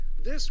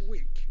This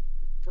week,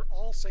 for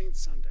All Saints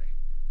Sunday,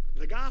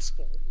 the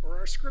gospel, or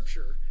our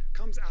scripture,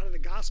 comes out of the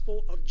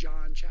Gospel of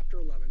John, chapter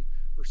 11,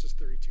 verses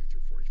 32 through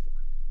 44.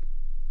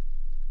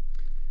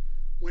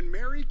 When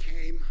Mary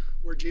came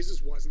where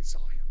Jesus was and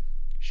saw him,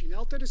 she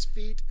knelt at his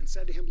feet and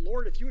said to him,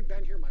 "Lord, if you had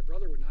been here, my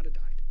brother would not have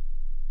died."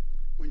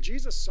 When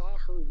Jesus saw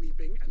her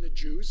weeping, and the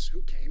Jews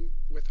who came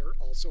with her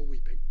also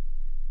weeping,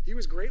 he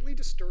was greatly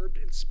disturbed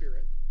in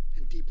spirit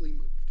and deeply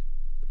moved.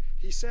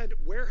 He said,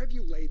 "Where have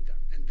you laid them?"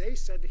 And they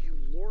said to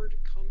him, "Lord,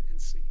 come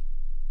and see."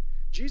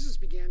 Jesus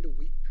began to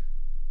weep.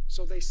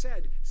 So they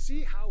said,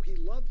 "See how he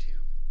loved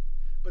him."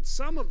 But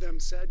some of them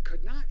said,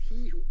 "Could not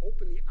he who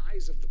opened the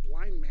eyes of the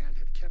blind man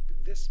have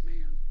kept this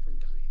man from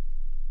dying?"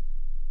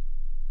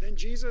 Then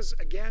Jesus,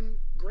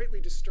 again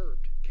greatly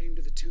disturbed, came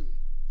to the tomb.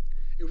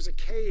 It was a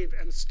cave,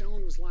 and a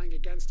stone was lying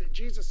against it.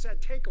 Jesus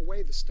said, "Take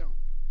away the stone."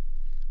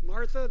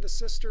 Martha, the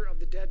sister of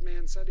the dead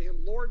man, said to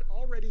him, "Lord,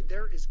 already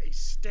there is a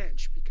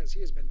stench, because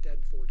he has been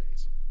dead 4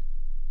 days."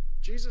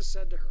 Jesus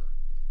said to her,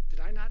 "Did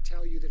I not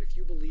tell you that if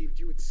you believed,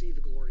 you would see the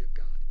glory of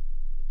God?"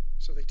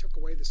 So they took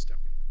away the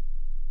stone.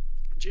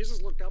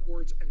 Jesus looked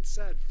upwards and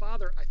said,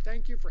 "Father, I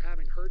thank you for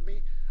having heard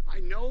me. I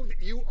know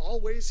that you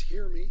always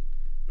hear me,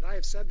 but I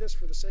have said this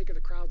for the sake of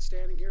the crowd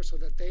standing here, so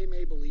that they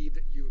may believe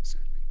that you have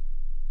sent me."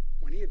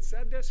 When he had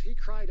said this, he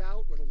cried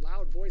out with a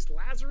loud voice,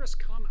 "Lazarus,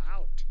 come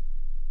out."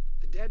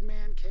 The dead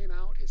man came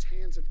out, his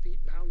hands and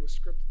feet bound with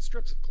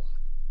strips of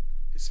cloth,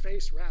 his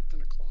face wrapped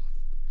in a cloth.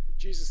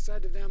 Jesus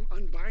said to them,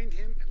 "Unbind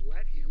him and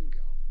let him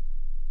go."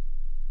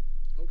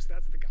 Folks,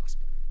 that's the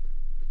gospel.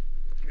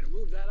 I'm going to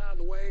move that out of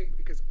the way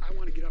because I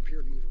want to get up here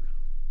and move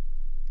around.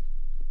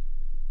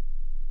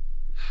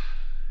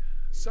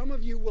 Some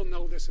of you will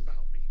know this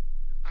about me.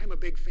 I'm a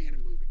big fan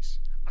of movies.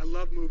 I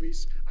love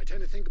movies. I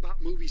tend to think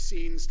about movie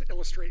scenes to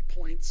illustrate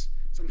points.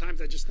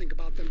 Sometimes I just think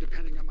about them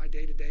depending on my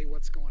day-to-day,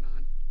 what's going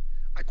on.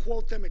 I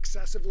quote them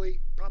excessively,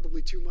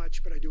 probably too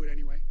much, but I do it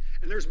anyway.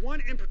 And there's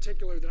one in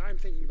particular that I'm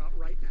thinking about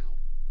right now.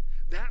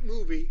 That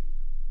movie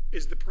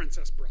is The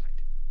Princess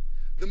Bride.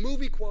 The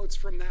movie quotes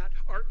from that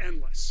are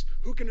endless.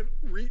 Who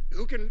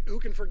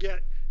can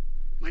forget,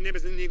 "My name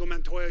is Inigo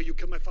Montoya, you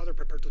killed my father,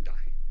 prepare to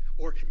die."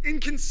 Or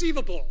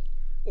 "Inconceivable,"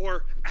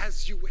 or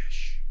 "As you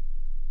wish."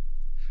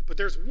 But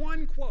there's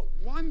one quote,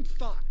 one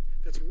thought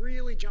that's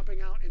really jumping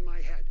out in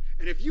my head.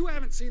 And if you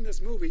haven't seen this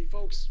movie,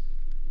 folks,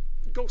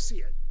 go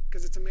see it,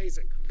 because it's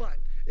amazing. But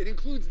it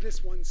includes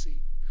this one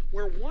scene,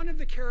 where one of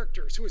the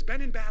characters who has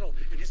been in battle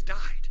and has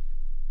died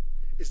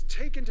is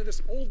taken to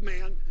this old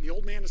man, and the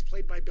old man is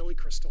played by Billy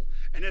Crystal.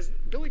 And as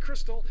Billy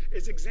Crystal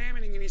is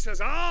examining him, he says,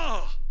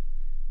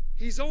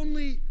 he's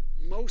only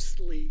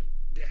mostly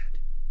dead."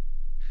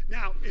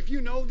 Now, if you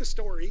know the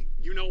story,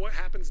 you know what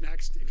happens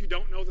next. If you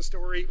don't know the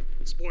story,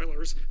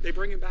 spoilers, they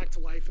bring him back to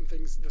life and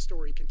the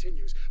story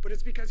continues. But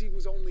it's because he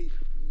was only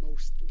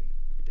mostly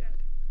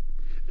dead.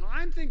 Now,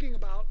 I'm thinking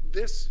about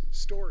this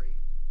story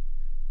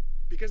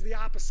because the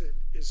opposite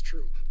is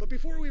true. But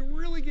before we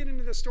really get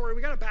into this story,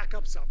 we got to back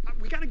up some.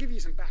 We got to give you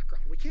some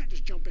background. We can't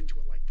just jump into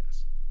it like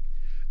this.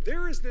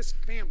 There is this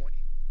family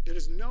that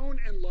is known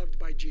and loved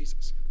by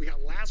Jesus. We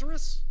got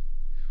Lazarus.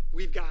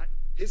 We've got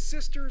his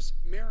sisters,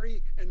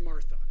 Mary and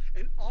Martha.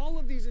 And all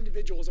of these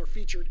individuals are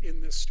featured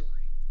in this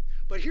story.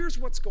 But here's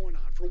what's going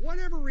on. For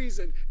whatever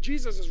reason,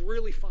 Jesus is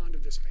really fond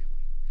of this family.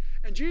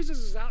 And Jesus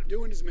is out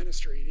doing his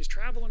ministry, and he's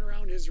traveling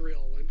around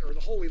Israel, or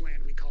the Holy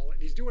Land we call it.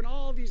 And he's doing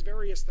all these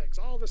various things,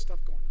 all this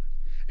stuff going on.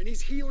 And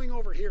he's healing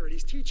over here, and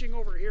he's teaching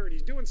over here, and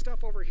he's doing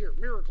stuff over here.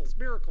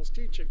 Miracles,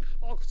 teaching,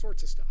 all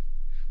sorts of stuff.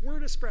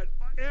 Word is spread.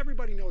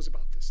 Everybody knows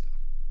about this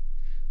stuff.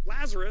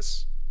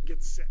 Lazarus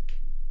gets sick.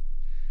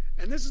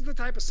 And this is the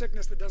type of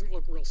sickness that doesn't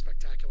look real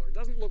spectacular. It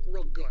doesn't look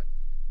real good.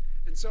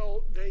 And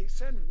so they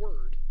send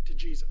word to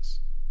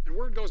Jesus. And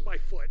word goes by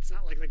foot. It's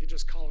not like they could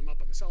just call him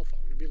up on the cell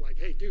phone and be like,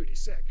 "Hey, dude, he's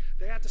sick."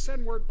 They have to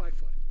send word by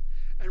foot.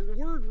 And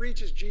word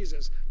reaches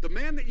Jesus, "The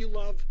man that you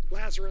love,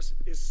 Lazarus,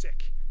 is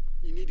sick.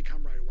 You need to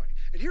come right away."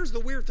 And here's the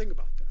weird thing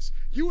about this.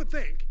 You would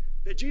think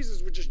that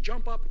Jesus would just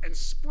jump up and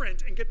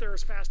sprint and get there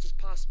as fast as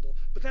possible.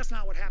 But that's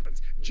not what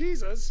happens.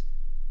 Jesus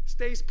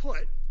stays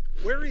put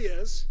where he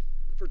is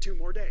for 2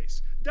 more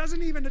days.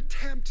 Doesn't even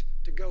attempt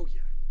to go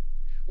yet.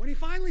 When he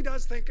finally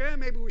does think,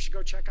 maybe we should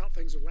go check out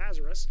things with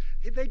Lazarus,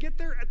 they get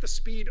there at the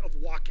speed of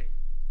walking.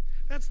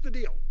 That's the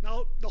deal.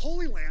 Now, the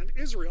Holy Land,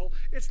 Israel,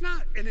 it's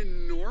not an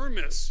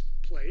enormous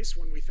place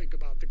when we think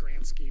about the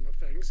grand scheme of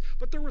things,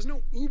 but there was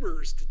no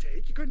Ubers to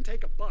take. You couldn't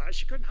take a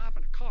bus. You couldn't hop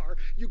in a car.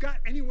 You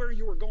got anywhere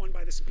you were going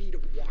by the speed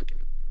of walking.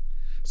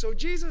 So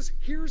Jesus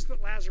hears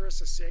that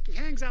Lazarus is sick. He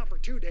hangs out for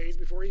 2 days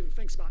before he even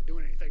thinks about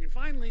doing anything. And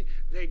finally,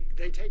 they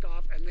take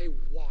off and they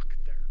walk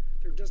there.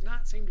 There does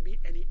not seem to be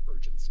any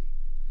urgency.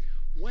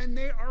 When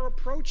they are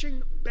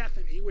approaching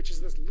Bethany, which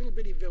is this little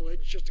bitty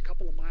village just a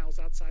couple of miles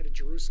outside of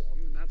Jerusalem,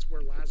 and that's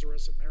where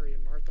Lazarus and Mary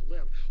and Martha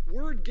live,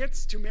 word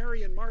gets to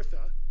Mary and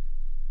Martha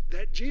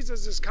that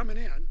Jesus is coming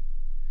in,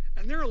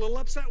 and they're a little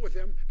upset with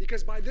him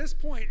because by this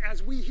point,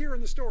 as we hear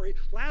in the story,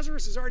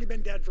 Lazarus has already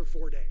been dead for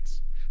 4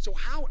 days. So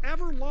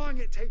however long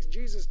it takes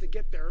Jesus to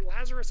get there,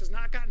 Lazarus has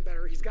not gotten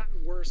better. He's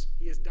gotten worse.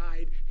 He has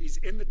died. He's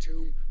in the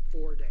tomb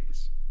 4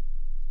 days.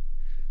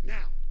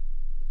 Now,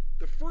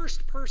 the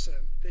first person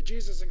that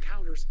Jesus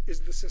encounters is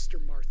the sister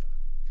Martha.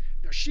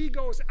 Now, she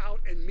goes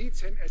out and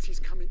meets him as he's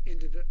coming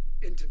into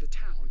the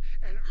town,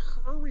 and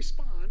her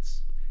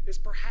response is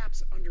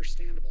perhaps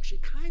understandable. She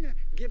kind of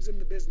gives him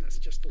the business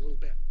just a little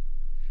bit.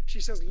 She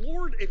says,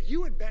 Lord, if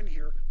you had been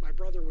here, my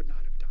brother would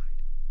not have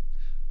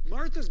died.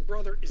 Martha's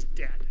brother is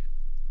dead,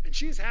 and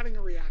she is having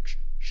a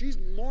reaction. She's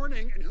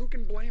mourning, and who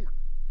can blame her?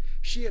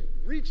 She had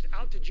reached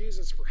out to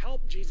Jesus for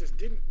help. Jesus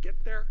didn't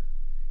get there.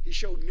 He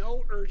showed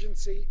no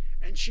urgency,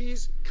 and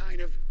she's kind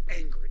of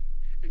angry,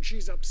 and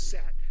she's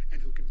upset,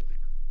 and who can blame her?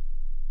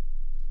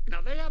 Now,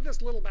 they have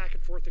this little back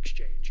and forth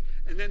exchange,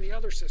 and then the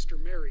other sister,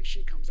 Mary,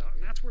 she comes out,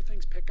 and that's where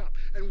things pick up.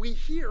 And we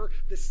hear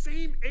the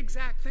same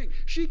exact thing.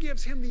 She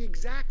gives him the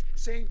exact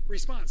same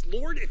response.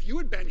 Lord, if you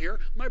had been here,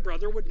 my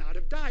brother would not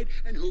have died,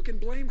 and who can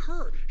blame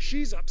her?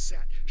 She's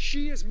upset.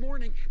 She is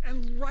mourning,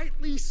 and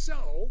rightly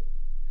so,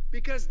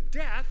 because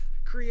death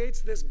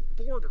creates this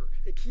border.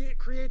 It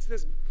creates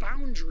this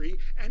boundary,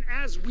 and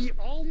as we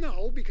all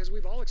know, because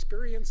we've all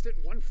experienced it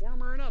in one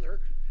form or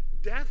another,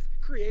 death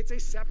creates a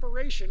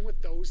separation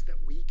with those that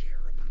we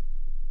care about,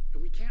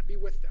 and we can't be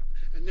with them,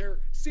 and they're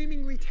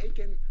seemingly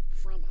taken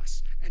from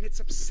us, and it's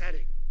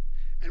upsetting,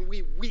 and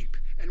we weep,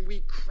 and we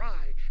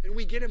cry, and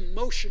we get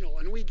emotional,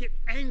 and we get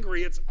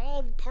angry. It's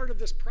all part of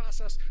this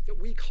process that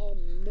we call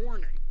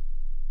mourning.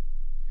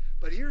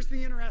 But here's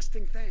the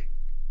interesting thing.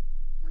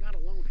 We're not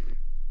alone in it.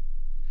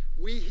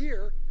 We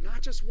hear,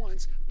 not just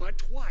once, but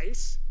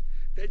twice,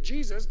 that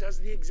Jesus does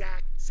the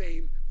exact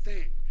same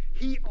thing.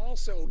 He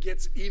also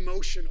gets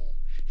emotional.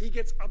 He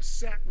gets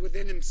upset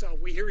within himself.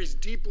 We hear he's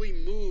deeply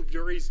moved,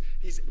 or he's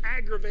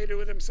aggravated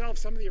with himself.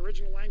 Some of the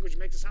original language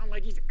makes it sound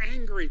like he's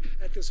angry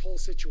at this whole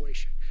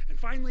situation. And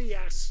finally he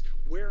asks,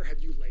 where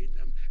have you laid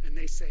them? And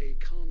they say,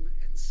 come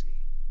and see.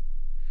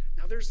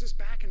 Now there's this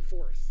back and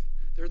forth.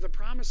 There are the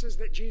promises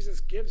that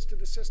Jesus gives to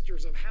the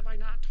sisters of, have I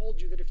not told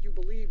you that if you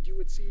believed you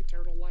would see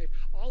eternal life?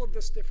 All of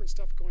this different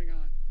stuff going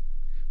on.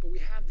 But we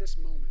have this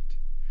moment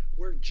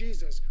where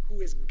Jesus,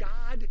 who is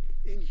God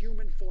in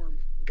human form,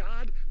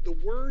 God, the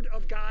Word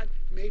of God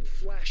made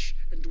flesh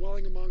and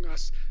dwelling among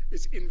us,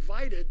 is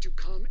invited to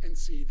come and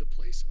see the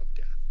place of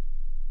death.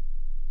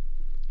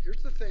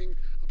 Here's the thing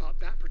about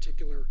that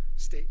particular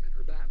statement,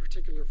 or that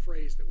particular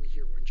phrase that we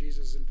hear when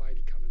Jesus is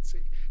invited, come and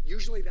see.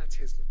 Usually that's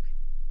his line.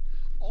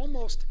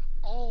 Almost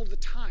all the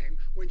time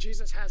when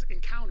Jesus has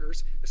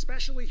encounters,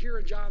 especially here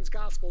in John's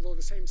gospel, though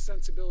the same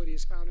sensibility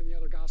is found in the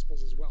other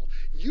gospels as well.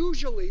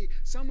 Usually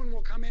someone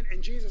will come in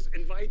and Jesus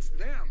invites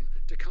them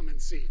to come and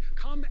see.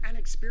 Come and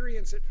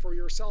experience it for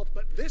yourself.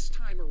 But this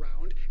time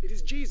around, it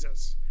is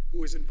Jesus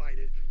who is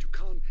invited to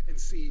come and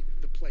see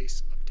the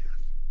place of death.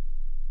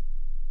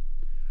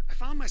 I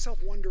found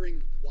myself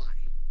wondering why.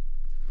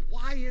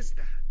 Why is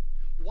that?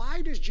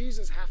 Why does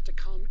Jesus have to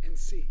come and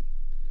see?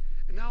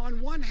 And now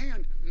on one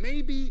hand,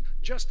 maybe,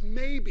 just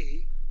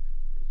maybe,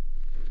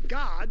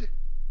 God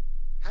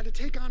had to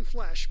take on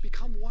flesh,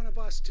 become one of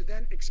us to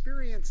then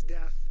experience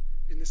death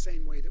in the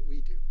same way that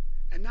we do.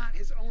 And not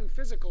his own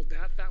physical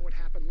death, that would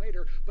happen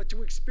later, but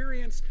to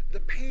experience the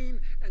pain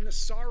and the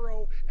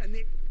sorrow and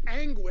the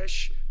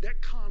anguish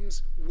that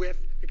comes with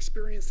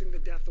experiencing the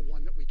death of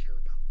one that we care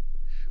about.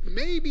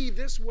 Maybe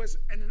this was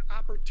an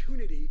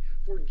opportunity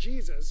for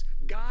Jesus,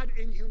 God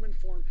in human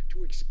form,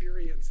 to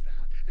experience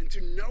that and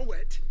to know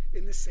it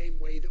in the same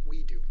way that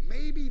we do.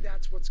 Maybe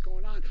that's what's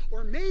going on.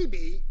 Or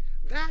maybe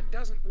that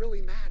doesn't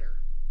really matter.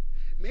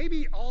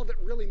 Maybe all that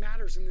really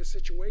matters in this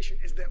situation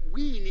is that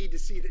we need to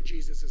see that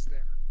Jesus is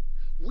there.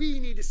 We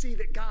need to see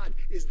that God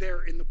is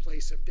there in the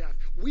place of death.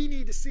 We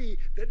need to see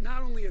that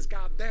not only is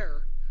God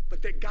there,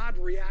 but that God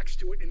reacts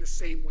to it in the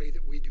same way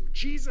that we do.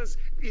 Jesus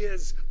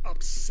is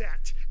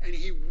upset, and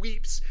he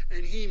weeps,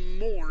 and he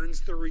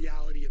mourns the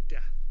reality of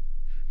death.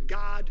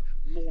 God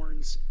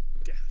mourns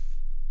death.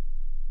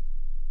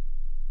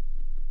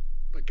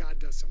 But God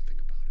does something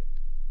about it.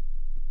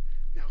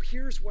 Now,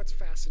 here's what's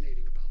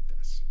fascinating about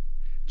this.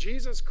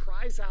 Jesus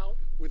cries out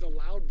with a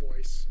loud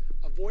voice,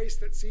 a voice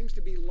that seems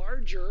to be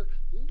larger,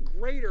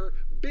 greater,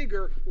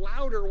 bigger,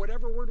 louder,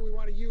 whatever word we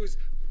want to use,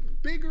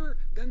 bigger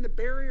than the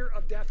barrier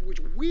of death, which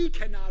we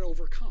cannot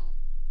overcome.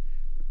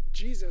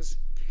 Jesus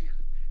can.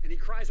 And he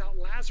cries out,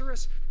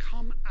 Lazarus,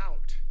 come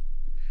out.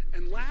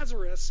 And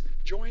Lazarus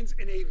joins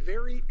in a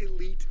very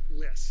elite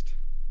list.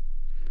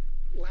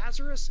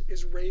 Lazarus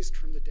is raised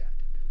from the dead.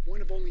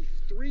 One of only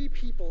 3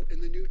 people in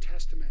the New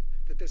Testament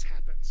that this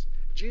happens.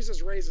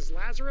 Jesus raises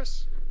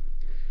Lazarus.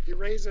 He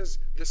raises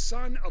the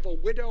son of a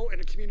widow in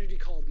a community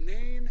called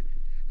Nain.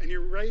 And he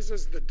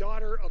raises the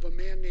daughter of a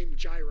man named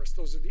Jairus.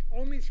 Those are the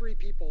only 3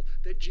 people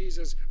that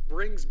Jesus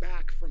brings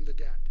back from the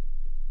dead.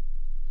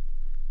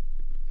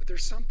 But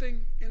there's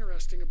something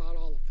interesting about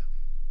all of them.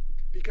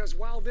 Because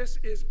while this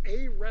is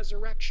a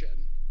resurrection,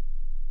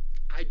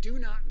 I do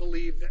not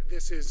believe that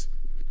this is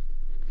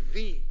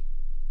the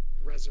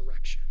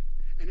resurrection.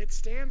 And it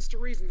stands to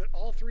reason that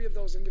all three of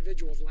those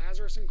individuals,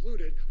 Lazarus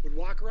included, would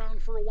walk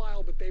around for a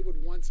while, but they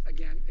would once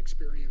again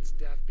experience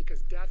death,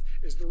 because death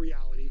is the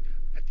reality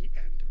at the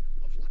end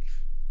of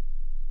life.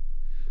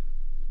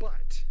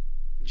 But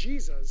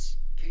Jesus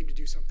came to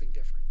do something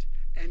different.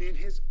 And in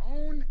his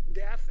own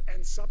death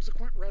and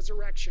subsequent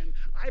resurrection,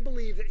 I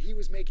believe that he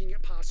was making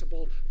it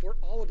possible for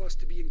all of us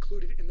to be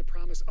included in the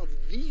promise of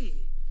the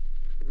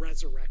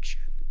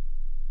resurrection,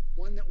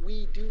 one that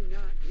we do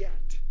not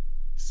yet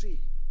see,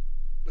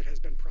 but has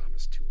been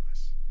promised to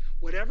us.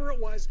 Whatever it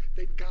was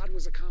that God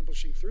was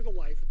accomplishing through the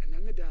life and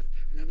then the death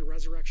and then the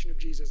resurrection of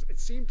Jesus, it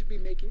seemed to be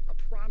making a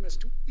promise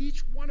to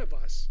each one of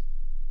us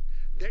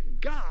that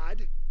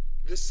God,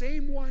 the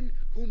same one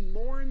who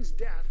mourns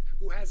death,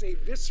 who has a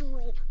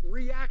visceral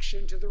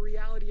reaction to the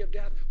reality of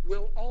death,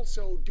 will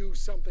also do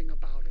something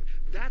about it.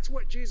 That's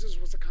what Jesus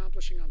was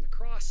accomplishing on the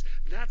cross.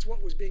 That's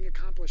what was being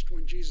accomplished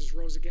when Jesus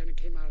rose again and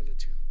came out of the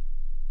tomb.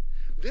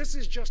 This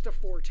is just a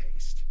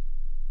foretaste.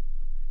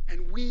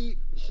 And we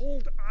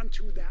hold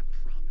onto that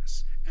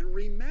promise. And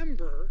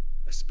remember,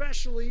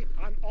 especially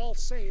on All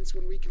Saints,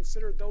 when we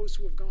consider those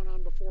who have gone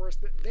on before us,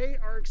 that they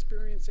are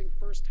experiencing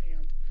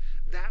firsthand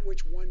that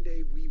which one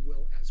day we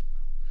will as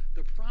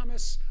well. The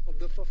promise of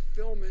the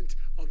fulfillment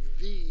of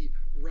the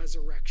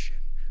resurrection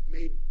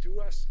made to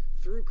us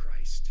through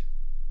Christ.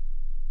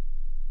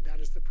 That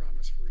is the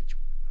promise for each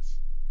one of us.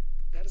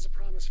 That is a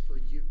promise for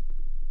you,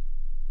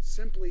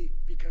 simply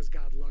because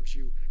God loves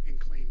you and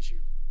claims you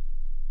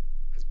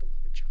as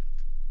beloved child.